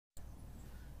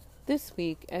This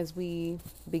week, as we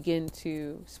begin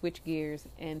to switch gears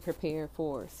and prepare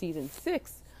for season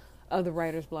 6 of the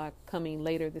Writer's Block coming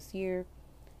later this year,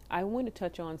 I want to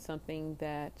touch on something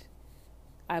that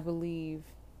I believe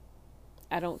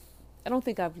I don't I don't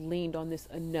think I've leaned on this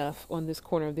enough on this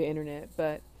corner of the internet,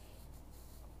 but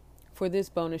for this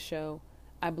bonus show,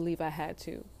 I believe I had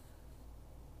to.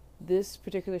 This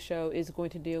particular show is going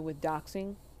to deal with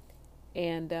doxing,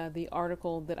 and the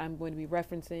article that I'm going to be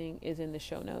referencing is in the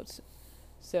show notes.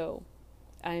 So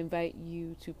I invite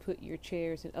you to put your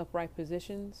chairs in upright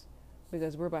positions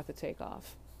because we're about to take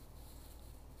off.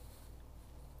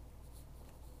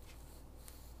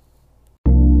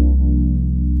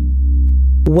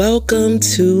 Welcome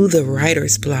to the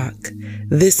Writer's Block.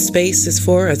 This space is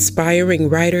for aspiring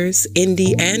writers,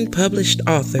 indie and published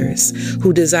authors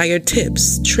who desire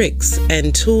tips, tricks,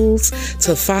 and tools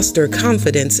to foster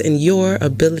confidence in your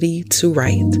ability to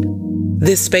write.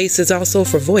 This space is also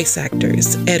for voice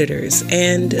actors, editors,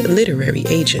 and literary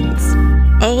agents.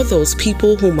 All those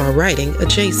people whom are writing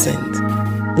adjacent.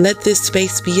 Let this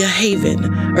space be a haven,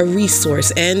 a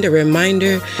resource, and a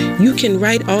reminder you can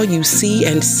write all you see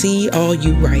and see all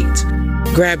you write.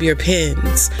 Grab your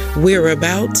pens. We're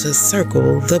about to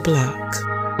circle the block.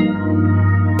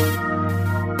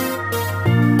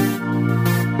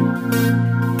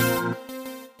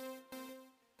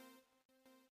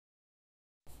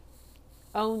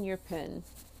 Own your pen.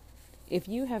 If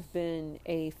you have been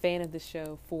a fan of the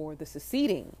show for the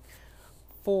succeeding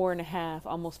 4.5,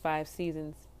 almost 5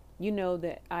 seasons, you know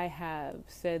that I have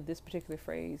said this particular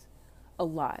phrase a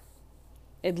lot,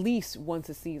 at least once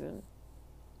a season.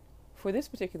 For this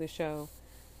particular show,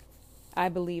 I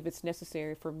believe it's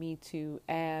necessary for me to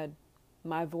add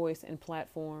my voice and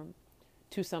platform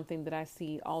to something that I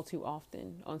see all too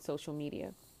often on social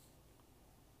media.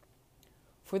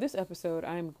 For this episode,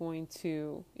 I'm going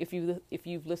to, if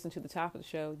you've listened to the top of the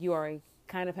show, you already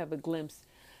kind of have a glimpse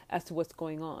as to what's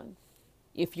going on.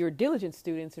 If you're diligent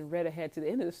students and read ahead to the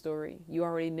end of the story, you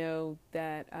already know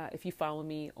that if you follow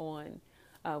me on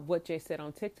What Jay Said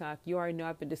on TikTok, you already know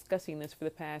I've been discussing this for the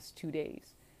past 2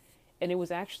 days. And it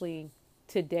was actually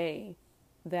today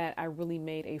that I really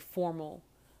made a formal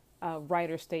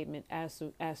writer statement as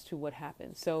to what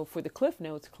happened. So for the Cliff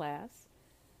Notes class,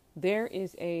 there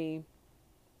is a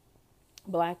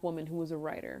Black woman who was a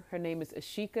writer. Her name is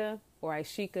Ashika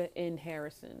N.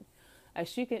 Harrison.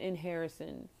 Ashika N.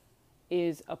 Harrison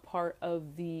is a part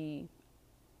of the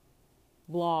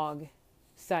blog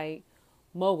site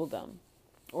Moguldom.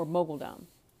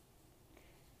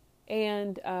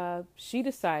 And she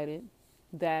decided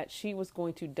that she was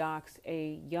going to dox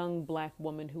a young Black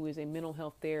woman who is a mental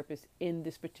health therapist in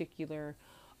this particular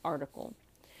article.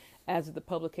 As of the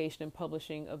publication and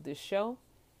publishing of this show,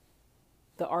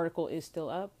 the article is still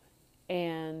up,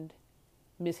 and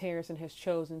Ms. Harrison has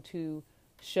chosen to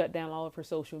shut down all of her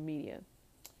social media.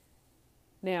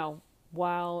 Now,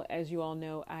 while, as you all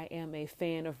know, I am a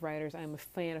fan of writers, I'm a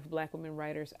fan of Black women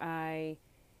writers, I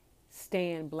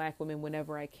stand Black women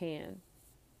whenever I can.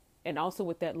 And also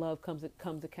with that love comes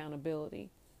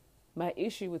accountability. My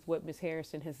issue with what Ms.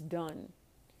 Harrison has done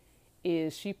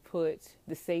is she put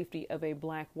the safety of a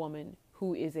Black woman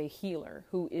who is a healer,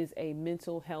 who is a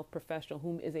mental health professional,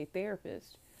 whom is a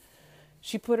therapist.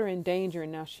 She put her in danger,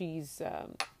 and now she's,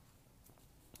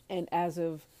 and as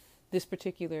of this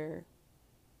particular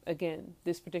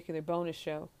bonus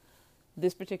show,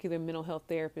 this particular mental health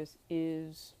therapist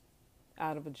is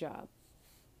out of a job.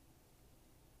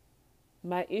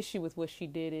 My issue with what she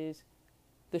did is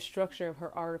the structure of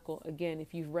her article. Again,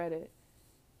 if you've read it,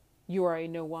 you already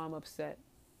know why I'm upset.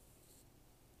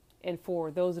 And for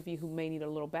those of you who may need a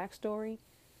little backstory,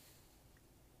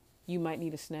 you might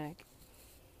need a snack.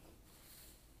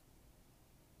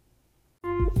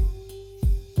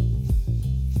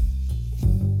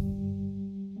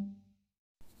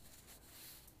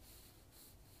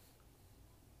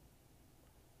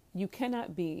 You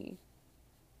cannot be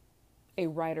a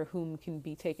writer whom can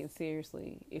be taken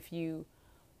seriously if you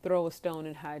throw a stone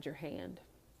and hide your hand.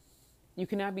 You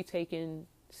cannot be taken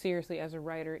seriously as a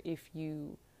writer if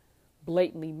you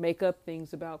blatantly make up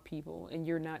things about people and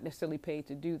you're not necessarily paid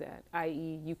to do that.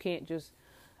 I.e., you can't just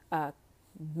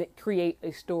create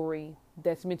a story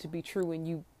that's meant to be true and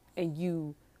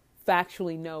you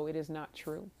factually know it is not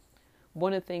true.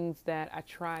 One of the things that I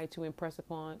try to impress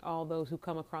upon all those who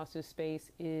come across this space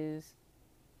is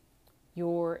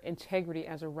your integrity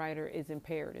as a writer is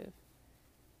imperative.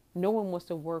 No one wants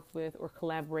to work with or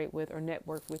collaborate with or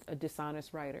network with a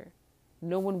dishonest writer.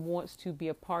 No one wants to be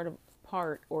a part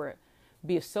or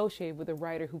be associated with a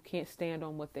writer who can't stand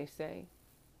on what they say.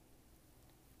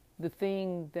 the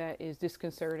thing that is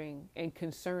disconcerting and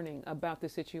concerning about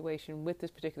this situation with this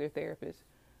particular therapist,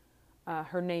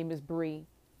 her name is Bree.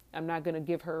 I'm not going to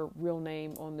give her real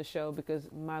name on the show because,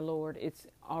 my Lord, it's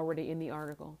already in the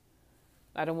article.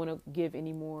 I don't want to give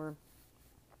any more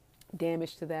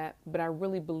damage to that, but I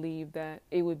really believe that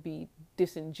it would be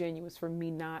disingenuous for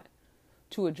me not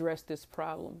to address this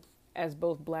problem as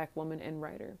both Black woman and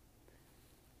writer.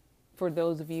 For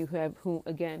those of you who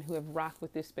have rocked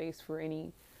with this space for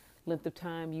any length of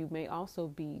time, you may also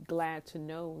be glad to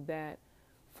know that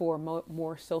for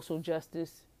more social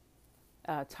justice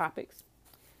topics,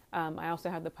 I also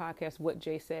have the podcast What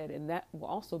Jay Said, and that will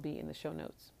also be in the show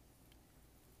notes.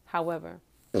 However,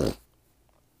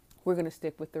 we're going to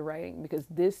stick with the writing because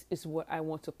this is what I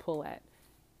want to pull at.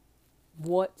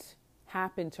 What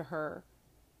happened to her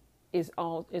is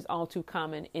all too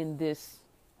common in this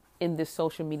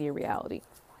social media reality.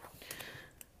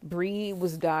 Bree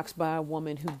was doxxed by a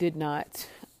woman who did not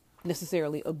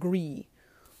necessarily agree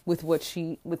with what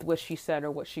she said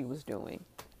or what she was doing.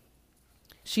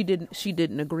 She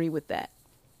didn't agree with that.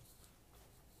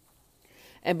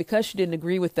 And because she didn't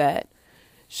agree with that,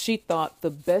 she thought the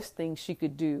best thing she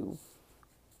could do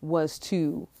was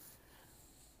to,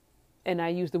 and I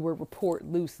use the word report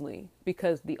loosely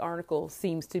because the article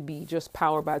seems to be just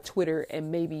powered by Twitter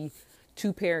and maybe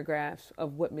 2 paragraphs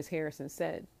of what Ms. Harrison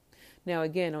said. Now,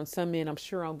 again, on some end, I'm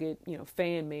sure I'll get,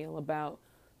 fan mail about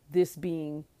this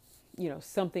being,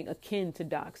 something akin to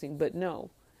doxing, but no,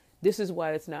 this is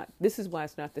why it's not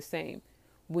the same.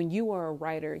 When you are a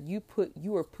writer, you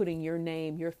are putting your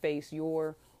name, your face,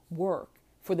 your work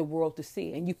for the world to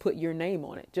see, and you put your name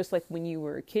on it. Just like when you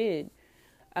were a kid,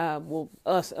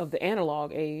 us of the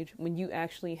analog age, when you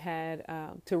actually had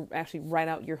to actually write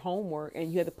out your homework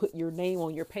and you had to put your name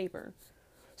on your paper,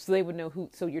 so they would know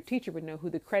so your teacher would know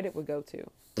who the credit would go to.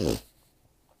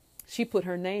 She put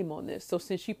her name on this. So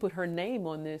since she put her name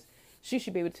on this, she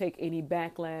should be able to take any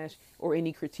backlash or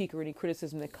any critique or any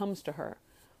criticism that comes to her.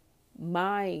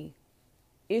 My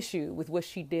issue with what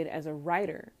she did as a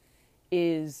writer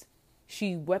is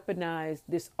she weaponized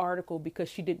this article because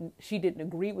she didn't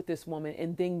agree with this woman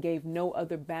and then gave no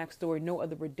other backstory, no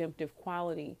other redemptive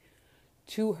quality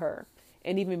to her.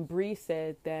 And even Bree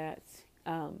said that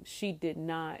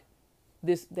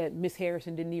that Miss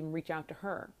Harrison didn't even reach out to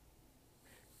her.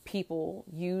 People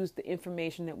used the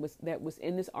information that was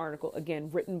in this article, again,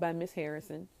 written by Miss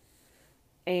Harrison.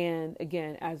 And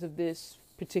again, as of this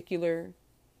particular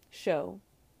show,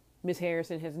 Miss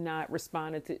Harrison has not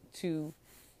responded to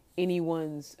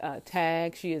anyone's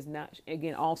tag. She is not,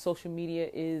 again, all social media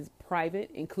is private,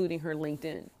 including her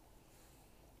LinkedIn.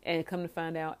 And come to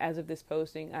find out, as of this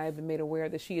posting, I have been made aware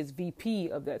that she is VP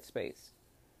of that space,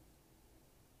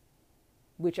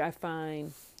 which I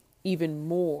find even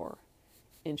more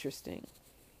interesting.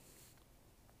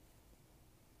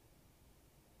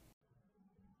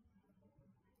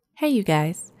 Hey, you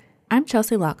guys. I'm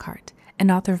Chelsea Lockhart,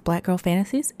 an author of Black Girl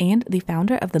Fantasies and the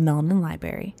founder of the Melanin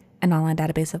Library, an online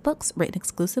database of books written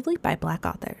exclusively by Black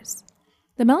authors.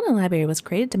 The Melanin Library was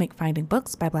created to make finding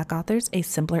books by Black authors a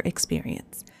simpler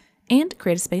experience and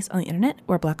create a space on the internet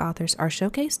where Black authors are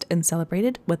showcased and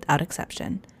celebrated without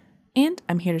exception. And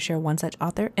I'm here to share one such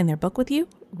author and their book with you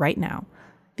right now,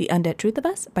 The Undead Truth of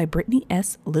Us by Brittany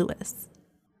S. Lewis.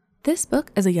 This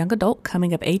book is a young adult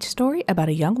coming-of-age story about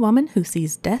a young woman who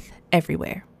sees death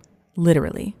everywhere.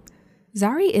 Literally.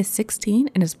 Zari is 16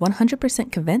 and is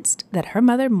 100% convinced that her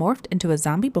mother morphed into a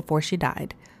zombie before she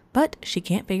died, but she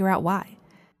can't figure out why.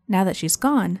 Now that she's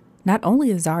gone, not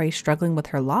only is Zari struggling with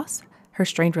her loss, her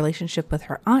strained relationship with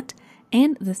her aunt,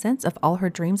 and the sense of all her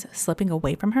dreams slipping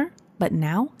away from her, but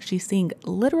now she's seeing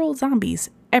literal zombies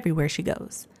everywhere she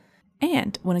goes.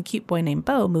 And when a cute boy named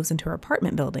Bo moves into her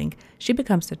apartment building, she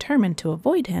becomes determined to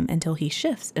avoid him until he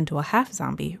shifts into a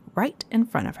half-zombie right in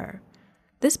front of her.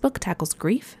 This book tackles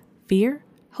grief, fear,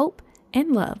 hope,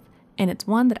 and love, and it's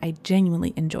one that I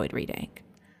genuinely enjoyed reading.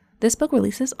 This book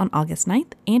releases on August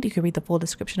 9th, and you can read the full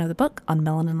description of the book on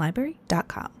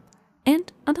melaninlibrary.com.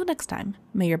 And until next time,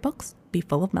 may your books be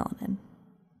full of melanin.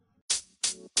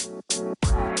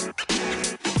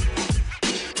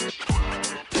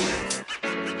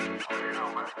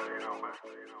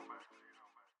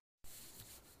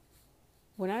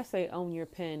 When I say own your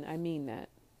pen, I mean that.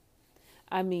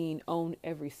 I mean, own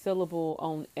every syllable,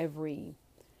 own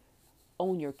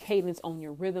your cadence, own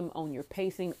your rhythm, own your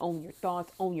pacing, own your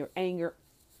thoughts, own your anger,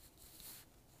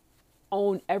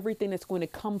 own everything that's going to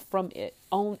come from it.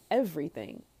 Own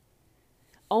everything.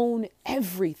 Own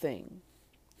everything.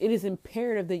 It is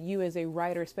imperative that you as a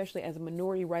writer, especially as a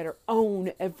minority writer,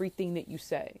 own everything that you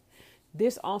say.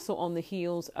 This also on the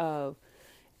heels of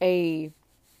a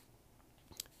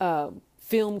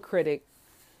film critic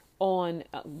on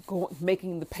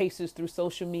making the paces through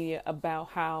social media about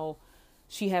how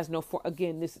she has no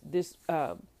again this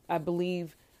I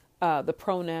believe the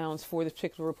pronouns for this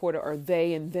particular reporter are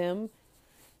they and them,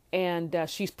 and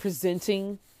she's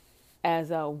presenting as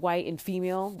white and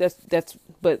female.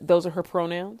 But those are her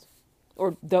pronouns,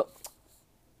 or the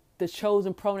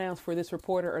chosen pronouns for this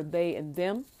reporter are they and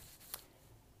them.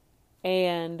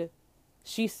 And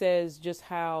she says just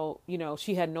how,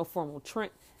 she had no formal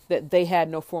that they had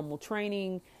no formal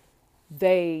training.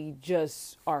 They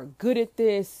just are good at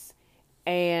this.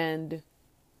 And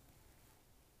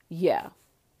yeah.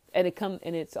 And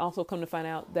it's also come to find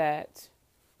out that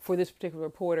for this particular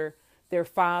reporter, their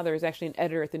father is actually an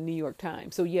editor at the New York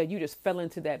Times. So yeah, you just fell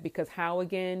into that because how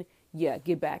again? Yeah,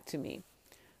 get back to me.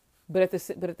 But at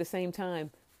the same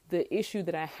time, the issue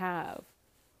that I have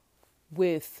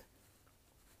with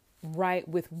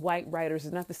white writers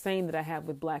is not the same that I have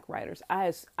with black writers.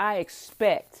 I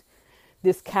expect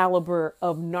this caliber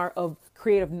of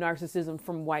creative narcissism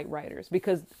from white writers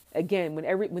because again,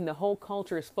 when the whole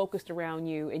culture is focused around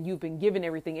you and you've been given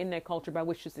everything in that culture by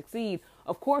which to succeed,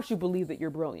 of course you believe that you're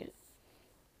brilliant.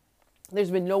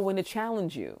 There's been no one to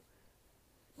challenge you.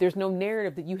 There's no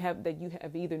narrative that you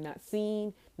have either not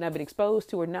seen, not been exposed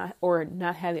to, or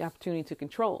not had the opportunity to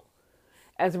control.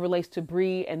 As it relates to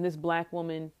Bree and this black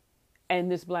woman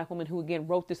who again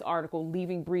wrote this article,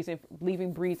 leaving Bree's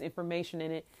information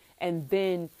in it, and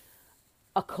then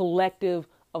a collective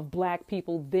of black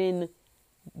people then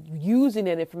using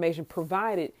that information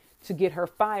provided to get her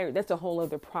fired. That's a whole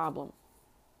other problem.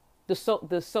 The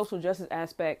social justice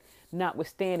aspect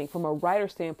notwithstanding, from a writer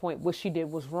standpoint, what she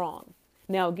did was wrong.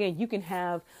 Now, again, you can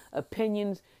have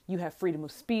opinions, you have freedom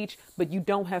of speech, but you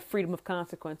don't have freedom of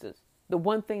consequences. The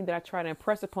one thing that I try to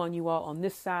impress upon you all on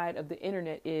this side of the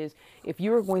internet is if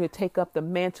you're going to take up the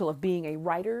mantle of being a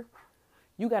writer,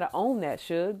 you got to own that,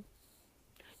 Shug.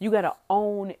 You got to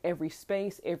own every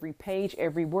space, every page,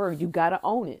 every word. You got to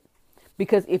own it.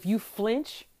 Because if you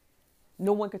flinch,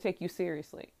 no one can take you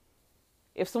seriously.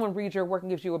 If someone reads your work and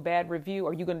gives you a bad review,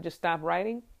 are you going to just stop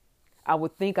writing? I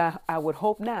would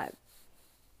hope not.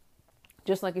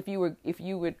 Just like if you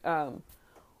would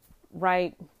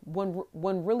write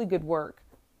one really good work,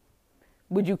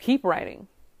 would you keep writing?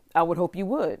 I would hope you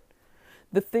would.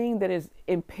 The thing that is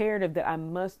imperative that I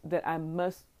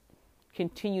must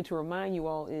continue to remind you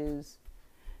all is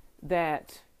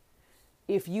that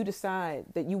if you decide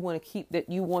that you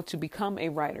want to become a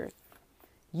writer,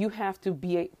 you have to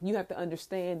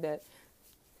understand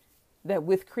that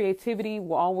with creativity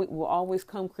will always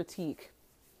come critique.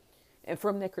 And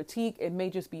from that critique, it may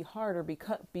just be harder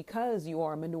because you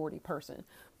are a minority person.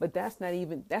 But that's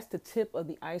the tip of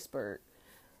the iceberg.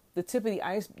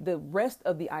 The rest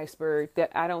of the iceberg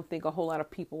that I don't think a whole lot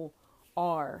of people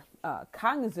are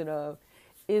cognizant of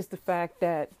is the fact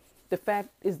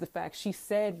she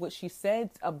said what she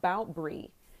said about Bree.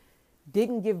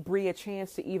 Didn't give Bree a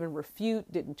chance to even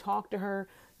refute, didn't talk to her,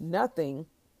 nothing.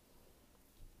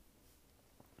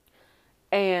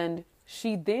 And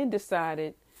she then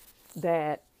decided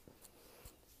that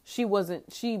she was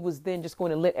then just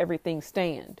going to let everything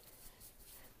stand.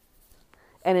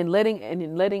 And in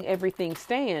letting everything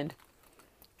stand,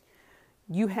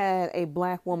 you had a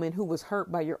black woman who was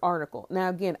hurt by your article. Now,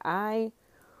 again, I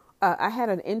had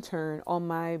an intern on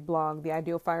my blog, The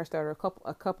Ideal Firestarter,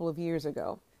 a couple of years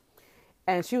ago,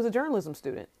 and she was a journalism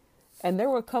student. And there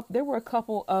were a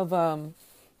couple of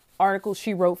articles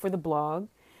she wrote for the blog,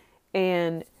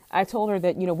 and I told her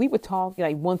that we would talk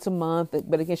like once a month.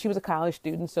 But again, she was a college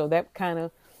student, so that kind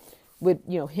of would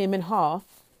him and haw.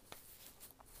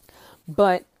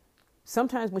 But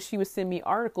sometimes when she would send me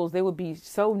articles, they would be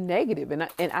so negative,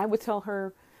 and I would tell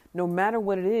her, no matter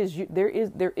what it is, there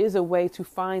is a way to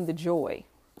find the joy.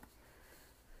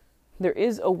 There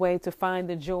is a way to find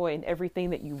the joy in everything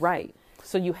that you write.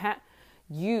 So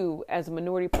you as a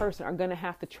minority person are going to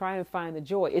have to try and find the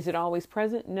joy. Is it always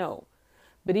present? No.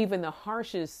 But even the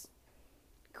harshest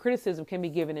criticism can be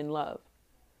given in love.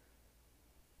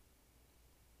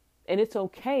 And it's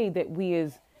okay that we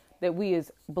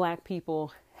as black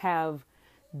people have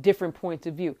different points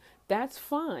of view. That's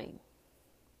fine.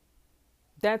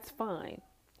 That's fine.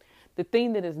 The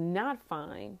thing that is not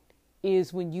fine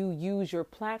is when you use your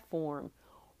platform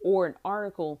or an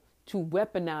article to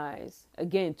weaponize,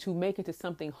 again, to make it to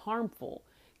something harmful,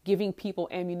 giving people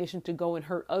ammunition to go and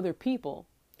hurt other people,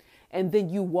 and then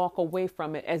you walk away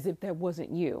from it as if that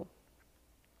wasn't you.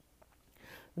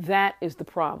 That is the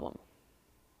problem.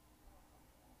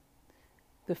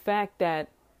 The fact that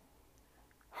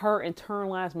her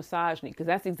internalized misogyny, because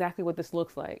that's exactly what this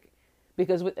looks like.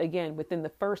 Because again, within the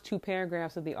first 2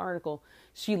 paragraphs of the article,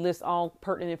 she lists all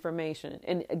pertinent information.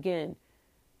 And again,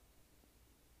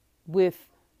 with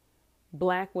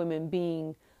Black women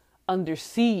being under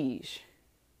siege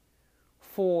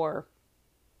for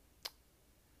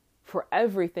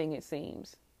everything, it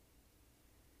seems,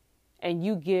 and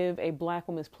you give a Black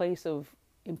woman's place of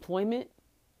employment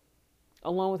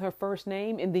along with her first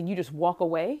name, and then you just walk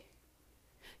away.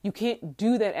 You can't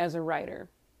do that as a writer.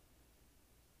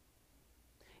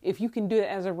 If you can do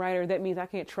that as a writer, that means I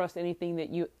can't trust anything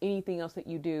else that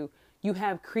you do. You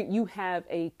have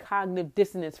a cognitive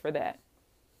dissonance for that.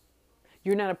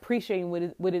 You're not appreciating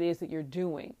what it is that you're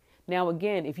doing. Now,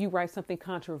 again, if you write something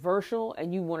controversial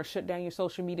and you want to shut down your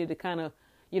social media to kind of,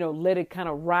 let it kind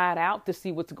of ride out to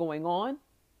see what's going on.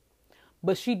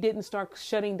 But she didn't start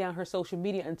shutting down her social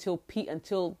media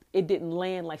until it didn't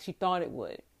land like she thought it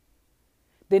would.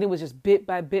 Then it was just bit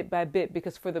by bit by bit,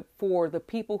 because for the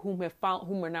people whom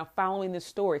are now following this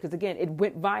story, because again, it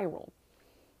went viral.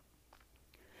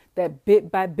 That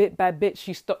bit by bit by bit,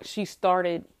 she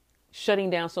started shutting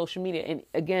down social media. And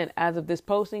again, as of this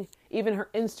posting, even her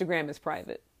Instagram is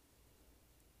private.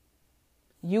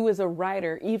 You as a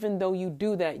writer, even though you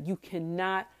do that, you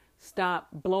cannot stop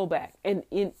blowback. And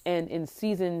in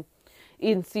season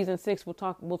 6, we'll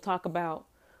talk about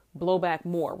blowback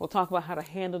more. We'll talk about how to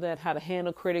handle that, how to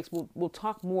handle critics. We'll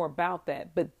talk more about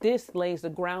that. But this lays the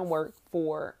groundwork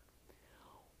for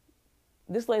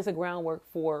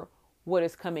what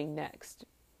is coming next.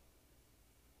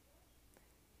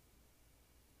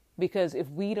 Because if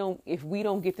we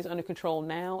don't get this under control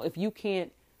now, if you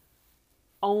can't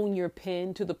own your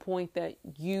pen to the point that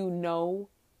you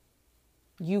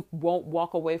won't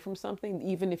walk away from something,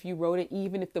 even if you wrote it,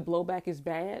 even if the blowback is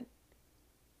bad,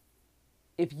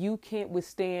 if you can't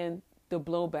withstand the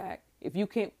blowback, if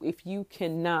you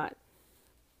cannot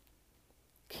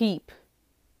keep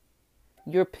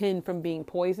your pen from being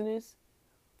poisonous,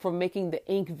 from making the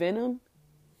ink venom,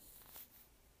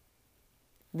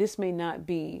 this may not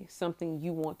be something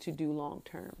you want to do long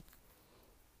term.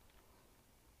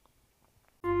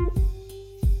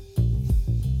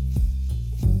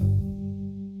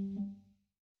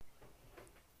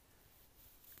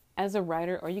 As a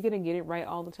writer, are you going to get it right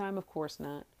all the time? Of course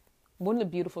not. One of the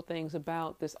beautiful things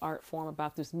about this art form,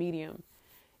 about this medium,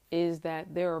 is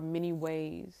that there are many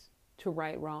ways to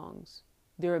right wrongs.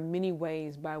 There are many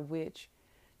ways by which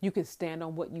you can stand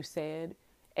on what you said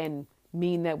and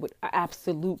mean that with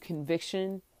absolute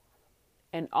conviction,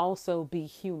 and also be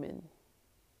human,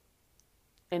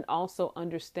 and also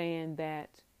understand that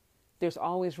there's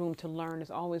always room to learn. There's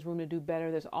always room to do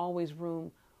better. There's always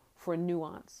room for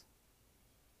nuance.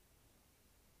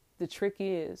 The trick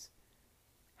is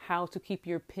how to keep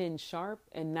your pen sharp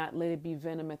and not let it be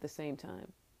venom at the same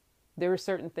time. There are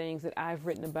certain things that I've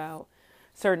written about,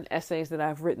 certain essays that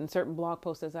I've written, certain blog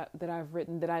posts that I've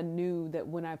written, that I knew that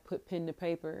when I put pen to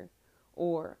paper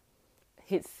or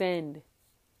hit send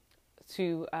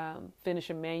to finish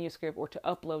a manuscript or to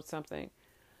upload something,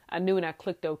 I knew when I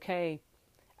clicked OK,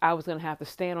 I was going to have to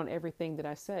stand on everything that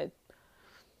I said,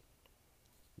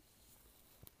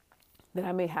 that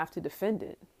I may have to defend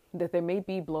it, that there may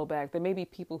be blowback, there may be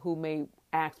people who may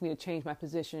ask me to change my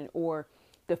position or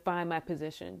define my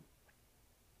position.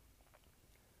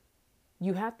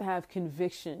 You have to have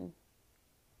conviction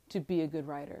to be a good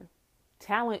writer.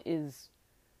 Talent is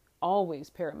always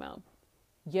paramount,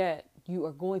 yet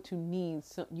you're going to need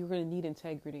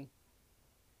integrity.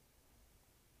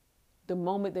 The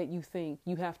moment that you think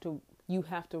you have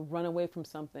to run away from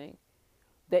something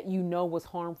that you know was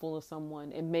harmful to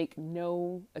someone and make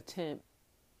no attempt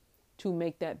to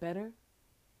make that better,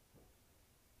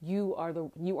 you are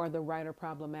the writer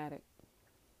problematic.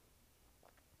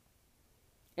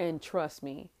 And trust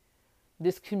me,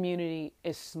 this community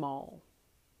is small.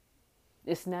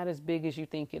 It's not as big as you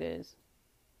think it is.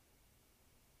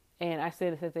 And I say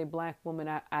this as a Black woman.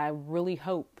 I really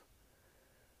hope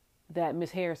that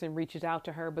Miss Harrison reaches out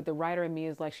to her, but the writer in me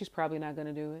is like, she's probably not going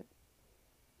to do it,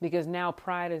 because now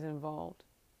pride is involved.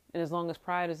 And as long as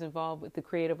pride is involved with the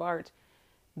creative arts,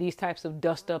 these types of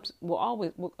dust-ups will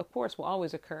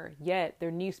always occur. Yet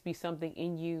there needs to be something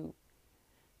in you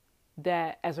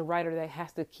that, as a writer, that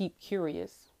has to keep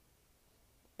curious,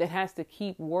 that has to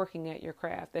keep working at your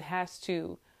craft, that has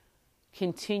to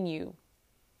continue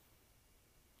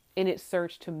in its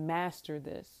search to master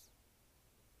this.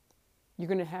 You're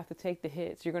going to have to take the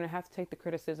hits. You're going to have to take the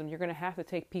criticism. You're going to have to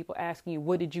take people asking you,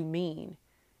 what did you mean?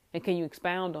 And can you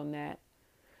expound on that?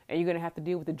 And you're going to have to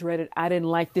deal with the dreaded, I didn't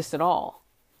like this at all.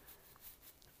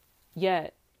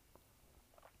 Yet,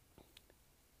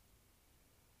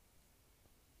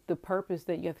 the purpose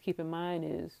that you have to keep in mind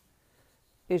is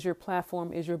Is your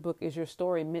platform, is your book, is your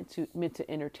story meant to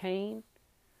entertain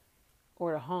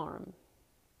or to harm?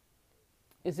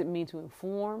 Is it meant to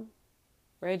inform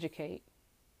or educate?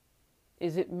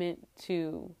 Is it meant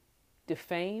to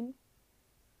defame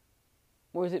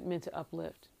or is it meant to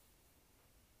uplift?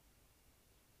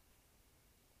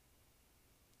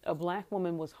 A Black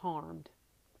woman was harmed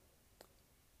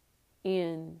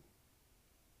in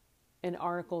an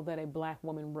article that a Black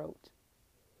woman wrote.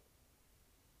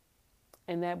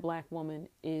 And that Black woman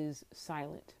is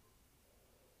silent.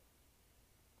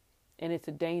 And it's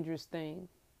a dangerous thing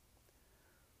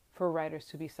for writers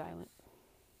to be silent.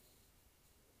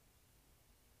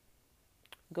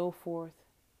 Go forth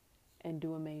and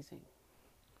do amazing.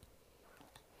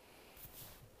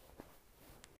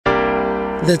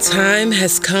 The time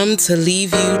has come to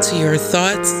leave you to your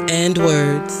thoughts and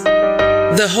words.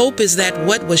 The hope is that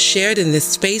what was shared in this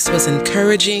space was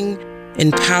encouraging,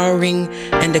 empowering,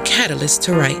 and a catalyst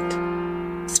to write.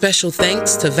 Special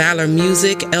thanks to Valor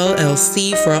Music,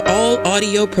 LLC for all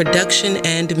audio production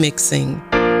and mixing.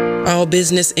 All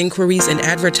business inquiries and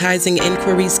advertising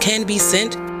inquiries can be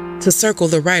sent to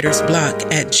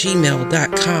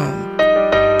circlethewritersblock@gmail.com.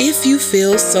 If you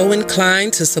feel so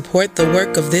inclined to support the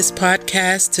work of this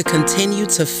podcast to continue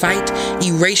to fight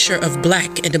erasure of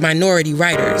Black and minority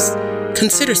writers,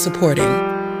 consider supporting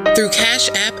through Cash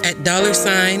App at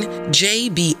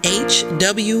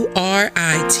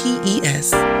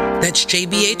 $JBHWRITES, that's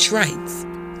JBH Writes,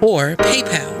 or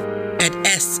PayPal at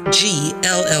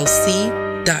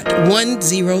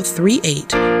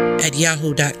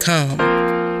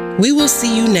sgllc.1038@yahoo.com. We will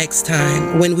see you next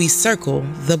time when we circle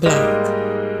the block.